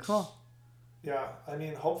 And cool. Yeah, I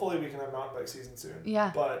mean, hopefully we can have mountain bike season soon.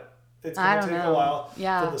 Yeah. But it's going to take a while for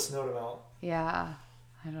the snow to melt. Yeah,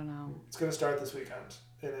 I don't know. It's going to start this weekend.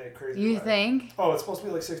 in a crazy You way. think? Oh, it's supposed to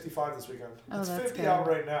be like 65 this weekend. Oh, it's that's 50 good. out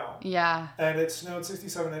right now. Yeah. And it snowed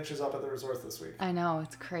 67 inches up at the resort this week. I know,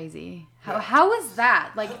 it's crazy. Yeah. How is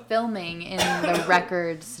that, like, filming in the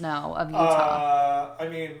record snow of Utah? I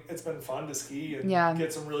mean, it's been fun to ski and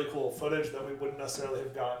get some really cool footage that we wouldn't necessarily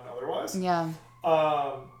have gotten otherwise. Yeah.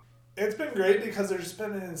 It's been great because there's just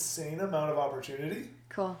been an insane amount of opportunity.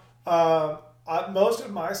 Cool. Most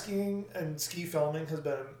of my skiing and ski filming has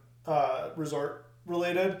been resort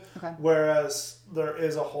related, whereas there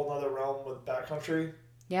is a whole nother realm with backcountry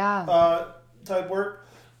type work.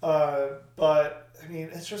 But I mean,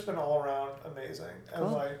 it's just been all around amazing. Cool.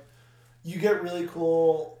 And like, you get really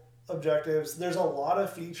cool objectives. There's a lot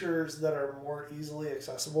of features that are more easily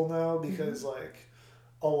accessible now because like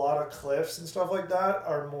a lot of cliffs and stuff like that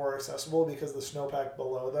are more accessible because the snowpack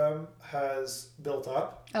below them has built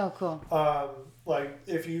up. Oh, cool. Like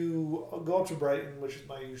if you go up to Brighton, which is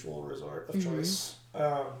my usual resort of choice,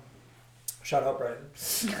 shout out Brighton.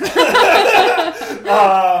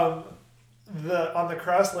 On the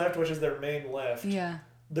crest lift, which is their main lift,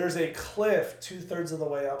 there's a cliff 2/3 of the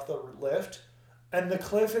way up the lift, and the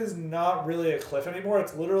cliff is not really a cliff anymore.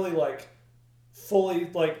 It's literally like fully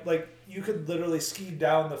like you could literally ski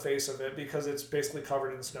down the face of it because it's basically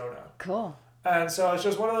covered in snow now. Cool. And so it's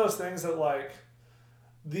just one of those things that like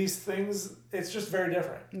these things, it's just very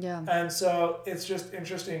different. Yeah. And so it's just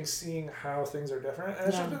interesting seeing how things are different. And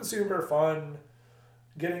it's just been super fun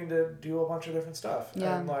getting to do a bunch of different stuff.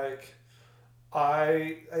 Yeah. And like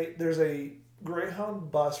there's a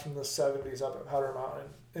Greyhound bus from the 70s up at Powder Mountain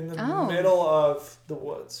in the middle of the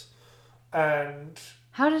woods. And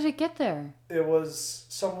how did it get there? It was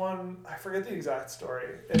someone, I forget the exact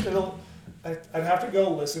story. I'd have to go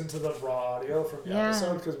listen to the raw audio from the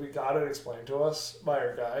episode because we got it explained to us by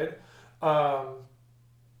our guide.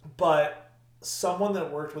 But someone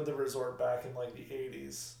that worked with the resort back in like the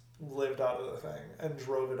 80s lived out of the thing and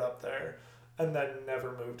drove it up there and then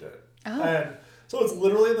never moved it. Oh. And so it's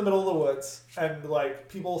literally in the middle of the woods and like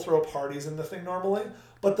people throw parties in the thing normally,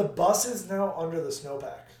 but the bus is now under the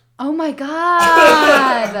snowpack. Oh my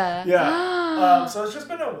God! Yeah. So it's just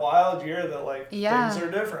been a wild year that like things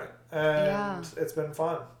are different. And it's been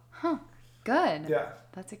fun. Huh. Good. Yeah.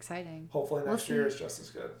 That's exciting. Hopefully next year is just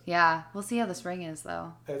as good. Yeah. We'll see how the spring is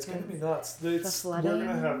though. It's going to be nuts. The flooding. We're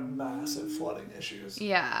going to have massive flooding issues.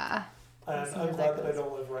 Yeah. And I'm glad that I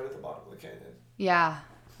don't live right at the bottom of the canyon. Yeah.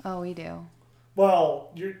 Oh, we do.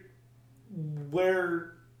 Well,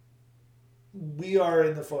 where we are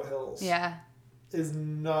in the foothills. Yeah. Is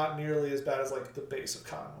not nearly as bad as like the base of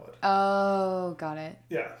Cottonwood. Oh, got it.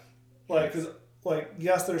 Yeah. Like, cause like,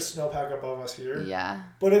 yes, there's snowpack above us here. Yeah.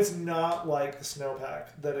 But it's not like the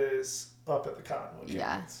snowpack that is up at the Cottonwood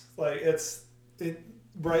Canyons. Yeah. Like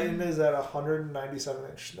Brighton is at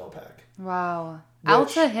 197-inch snowpack. Wow.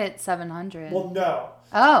 Alta hit 700. Well, no.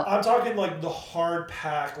 Oh. I'm talking like the hard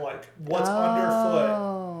pack, like what's underfoot.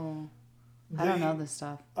 Oh. I don't know this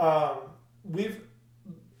stuff.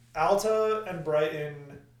 Alta and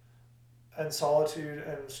Brighton and Solitude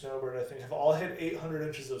and Snowbird, I think, have all hit 800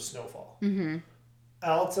 inches of snowfall. Mm-hmm.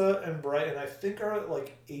 Alta and Brighton, I think, are at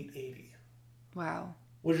like 880. Wow.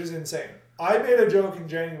 Which is insane. I made a joke in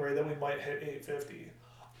January that we might hit 850.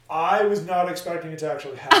 I was not expecting it to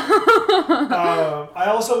actually happen. I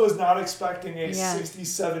also was not expecting a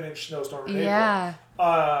 67-inch snowstorm in April. Yeah.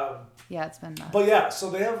 It's been nuts. But yeah, so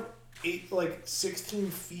they have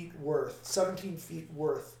 17 feet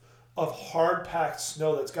worth of hard packed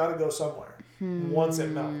snow that's got to go somewhere once it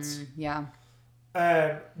melts. Yeah.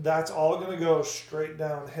 And that's all going to go straight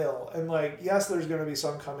downhill. And like, yes, there's going to be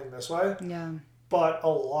some coming this way. Yeah. But a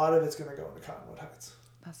lot of it's going to go into Cottonwood Heights.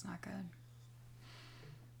 That's not good.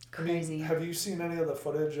 Crazy. I mean, have you seen any of the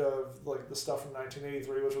footage of like the stuff from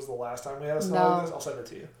 1983, which was the last time we had a snow like this? I'll send it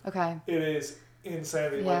to you. Okay. It is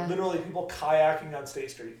insanity. Yeah. Like literally people kayaking on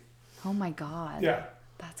State Street. Oh my God. Yeah.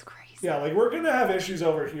 That's crazy. Yeah, like we're going to have issues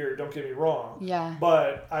over here, don't get me wrong. Yeah.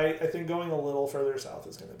 But I think going a little further south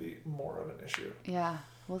is going to be more of an issue. Yeah.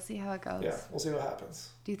 We'll see how it goes. Yeah, we'll see what happens.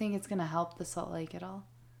 Do you think it's going to help the Salt Lake at all?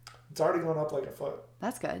 It's already gone up like a foot.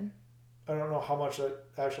 That's good. I don't know how much that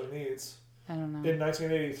actually needs. I don't know. In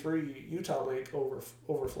 1983, Utah Lake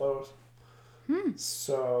overflowed.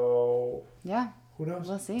 So... Yeah. Who knows?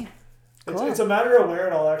 We'll see. Cool. It's a matter of where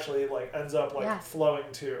it all actually like ends up like flowing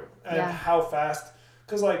to and how fast.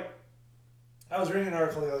 Because like I was reading an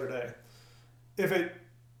article the other day. If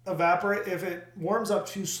it warms up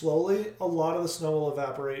too slowly, a lot of the snow will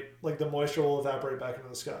evaporate. Like the moisture will evaporate back into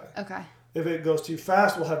the sky. Okay. If it goes too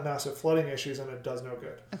fast, we'll have massive flooding issues and it does no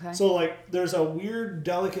good. Okay. So like there's a weird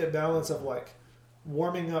delicate balance of like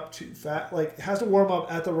warming up too fast. Like, it has to warm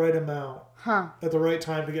up at the right amount. At the right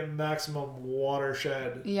time to get maximum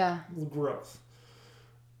watershed growth.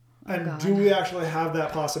 And do we actually have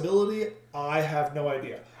that possibility? I have no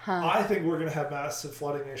idea. I think we're going to have massive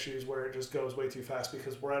flooding issues where it just goes way too fast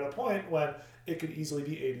because we're at a point when it could easily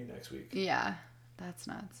be 80 next week. Yeah, that's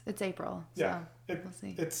nuts. It's April, so we'll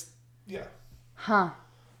see. That's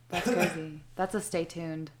crazy. That's a stay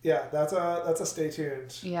tuned. Yeah, that's a stay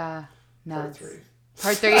tuned. Yeah, nuts.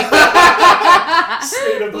 Part 3. State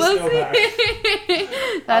of the snowpack.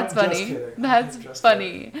 That's funny. That's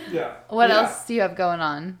funny. Kidding. Yeah. What else do you have going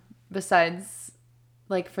on besides,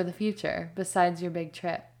 like, for the future? Besides your big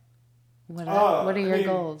trip, what are your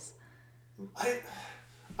goals?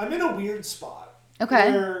 I'm in a weird spot.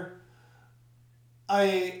 Okay. Where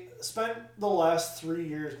I spent the last 3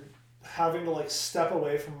 years having to, like, step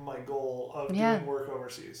away from my goal of doing work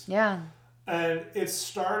overseas. Yeah. And it's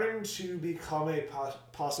starting to become a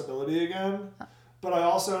possibility again, but I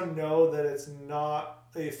also know that it's not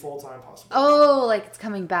a full-time possibility. Oh, like it's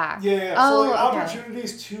coming back. Yeah. So like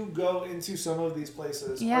opportunities to go into some of these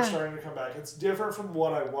places are starting to come back. It's different from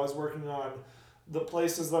what I was working on. The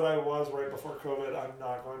places that I was right before COVID, I'm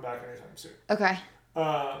not going back anytime soon. Okay.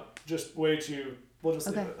 Just way too, we'll just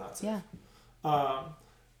leave it not safe. Yeah.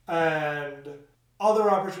 And other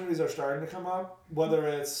opportunities are starting to come up, whether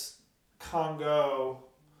it's Congo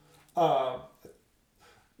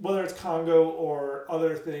or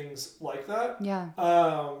other things like that. Yeah.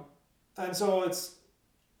 And so it's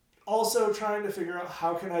also trying to figure out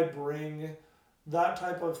how can I bring that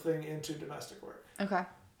type of thing into domestic work. Okay.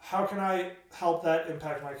 How can I help that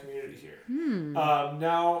impact my community here?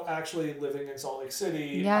 Now actually living in Salt Lake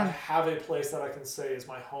City, I have a place that I can say is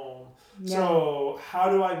my home. Yeah. So how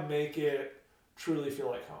do I make it truly feel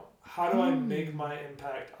like home? How do I make my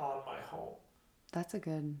impact on my home? That's a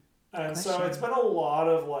good question. So it's been a lot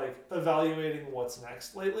of like evaluating what's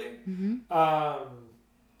next lately.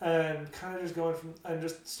 And kind of just going from and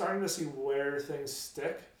just starting to see where things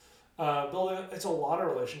stick. It's a lot of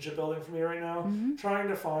relationship building for me right now. Trying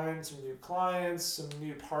to find some new clients, some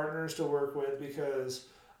new partners to work with because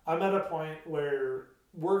I'm at a point where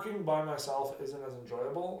working by myself isn't as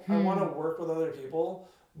enjoyable. I want to work with other people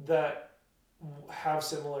that have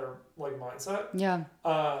similar like mindset. Yeah.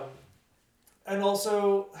 And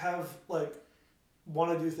also have like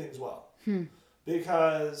want to do things well.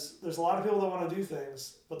 Because there's a lot of people that want to do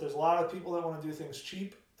things, but there's a lot of people that want to do things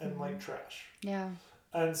cheap and like trash. Yeah.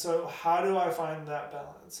 And so how do I find that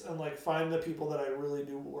balance and like find the people that I really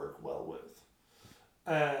do work well with?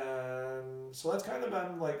 And so that's kind of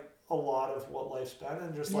been like a lot of what life's been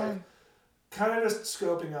and just like kind of just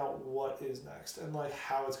scoping out what is next and like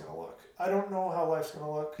how it's going to look. I don't know how life's going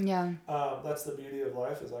to look. Yeah. That's the beauty of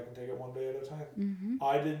life is I can take it one day at a time.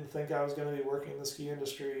 I didn't think I was going to be working in the ski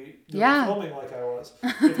industry doing filming like I was.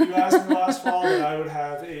 If you asked me last fall that I would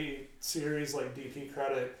have a series like DP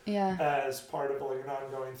Credit as part of like an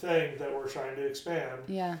ongoing thing that we're trying to expand.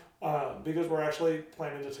 Yeah. Because we're actually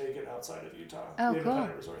planning to take it outside of Utah. Oh, the cool.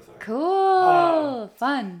 Independent Resort thing. Cool.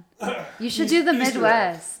 Fun. You should do the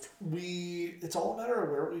Midwest. It's all a matter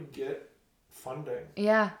of where we get funding.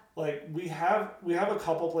 Yeah. Like we have a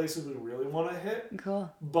couple places we really want to hit.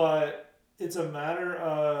 Cool. But it's a matter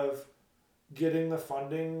of getting the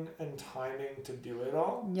funding and timing to do it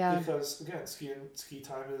all. Yeah. Because again, ski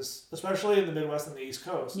time is, especially in the Midwest and the East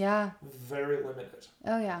Coast, very limited.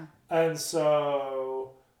 Oh yeah. And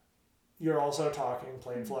so you're also talking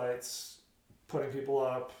plane flights, putting people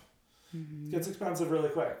up. It gets expensive really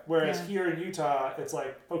quick. Whereas here in Utah, it's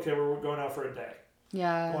like, okay, we're going out for a day.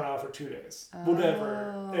 Yeah. Going out for 2 days.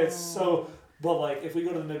 Whatever. It's so, but like if we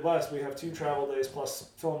go to the Midwest, we have 2 travel days plus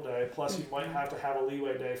film day, plus you might have to have a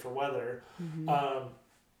leeway day for weather.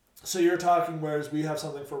 So you're talking, whereas we have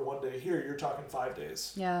something for 1 day here, you're talking 5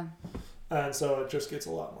 days. Yeah. And so it just gets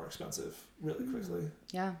a lot more expensive really quickly.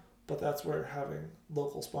 Yeah. But that's where having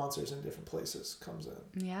local sponsors in different places comes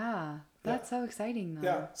in. Yeah. That's so exciting though.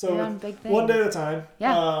 Yeah. So one day at a time.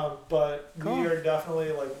 Yeah. But we are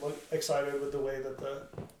definitely like excited with the way that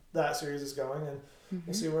that series is going, and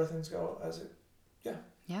we'll see where things go as it. Yeah.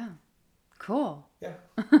 Yeah. Cool. Yeah.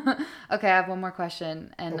 Okay, I have one more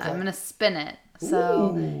question, and I'm gonna spin it.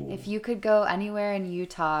 So, if you could go anywhere in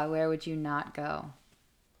Utah, where would you not go?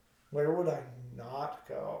 Where would I not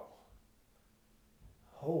go?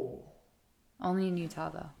 Oh. Only in Utah,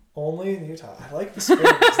 though. Only in Utah. I like the spin. Now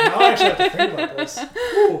I actually have to think about this.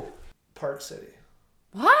 Ooh. Park City.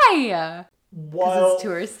 Why? Because it's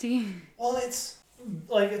touristy. Well, it's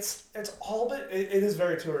like it's all but it is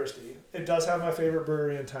very touristy. It does have my favorite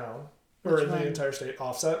brewery in town, or in the entire state,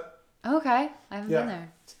 Offset. Okay, I haven't been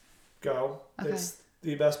there. go. Okay. It's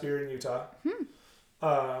the best beer in Utah.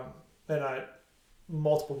 And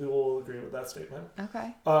multiple people will agree with that statement.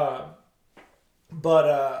 Okay. But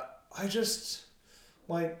I just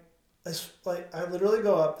I literally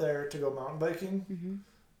go up there to go mountain biking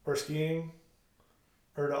or skiing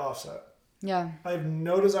or to offset. Yeah. I have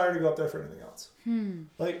no desire to go up there for anything else.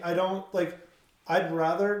 I'd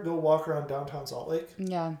rather go walk around downtown Salt Lake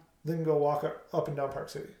than go walk up and down Park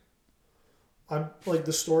City. I'm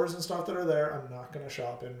the stores and stuff that are there, I'm not going to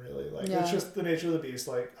shop in really. It's just the nature of the beast.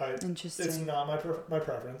 Interesting. It's not my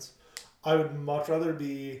preference. I would much rather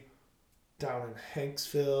be down in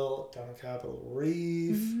Hanksville, down in Capitol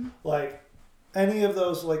Reef, any of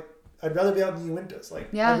those. I'd rather be out in the Uintas.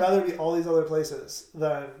 I'd rather be all these other places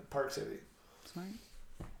than Park City. Smart.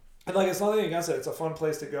 And it's nothing against it. It's a fun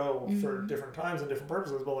place to go for different times and different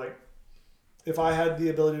purposes. But if I had the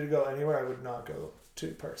ability to go anywhere, I would not go to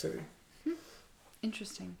Park City.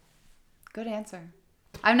 Interesting. Good answer.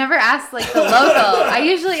 I've never asked the local. I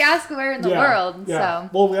usually ask where in the world. Yeah. So.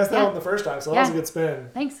 Well, we asked that one the first time, so that was a good spin.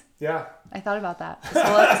 Thanks. Yeah. I thought about that this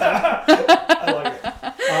whole episode.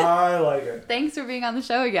 I like it. Thanks for being on the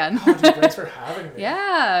show again. Oh, dude, thanks for having me.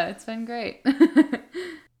 Yeah, it's been great.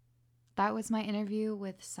 That was my interview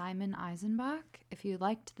with Simon Eisenbach. If you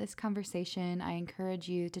liked this conversation, I encourage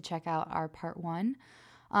you to check out our part 1.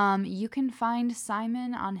 You can find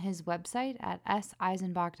Simon on his website at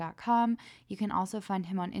seisenbach.com. You can also find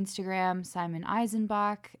him on Instagram, Simon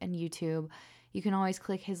Eisenbach, and YouTube. You can always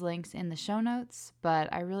click his links in the show notes, but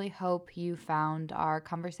I really hope you found our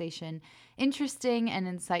conversation interesting and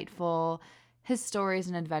insightful. His stories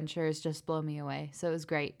and adventures just blow me away, so it was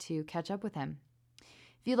great to catch up with him.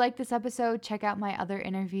 If you like this episode, check out my other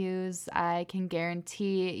interviews. I can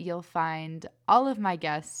guarantee you'll find all of my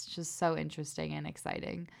guests just so interesting and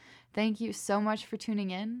exciting. Thank you so much for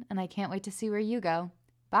tuning in, and I can't wait to see where you go.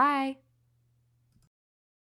 Bye!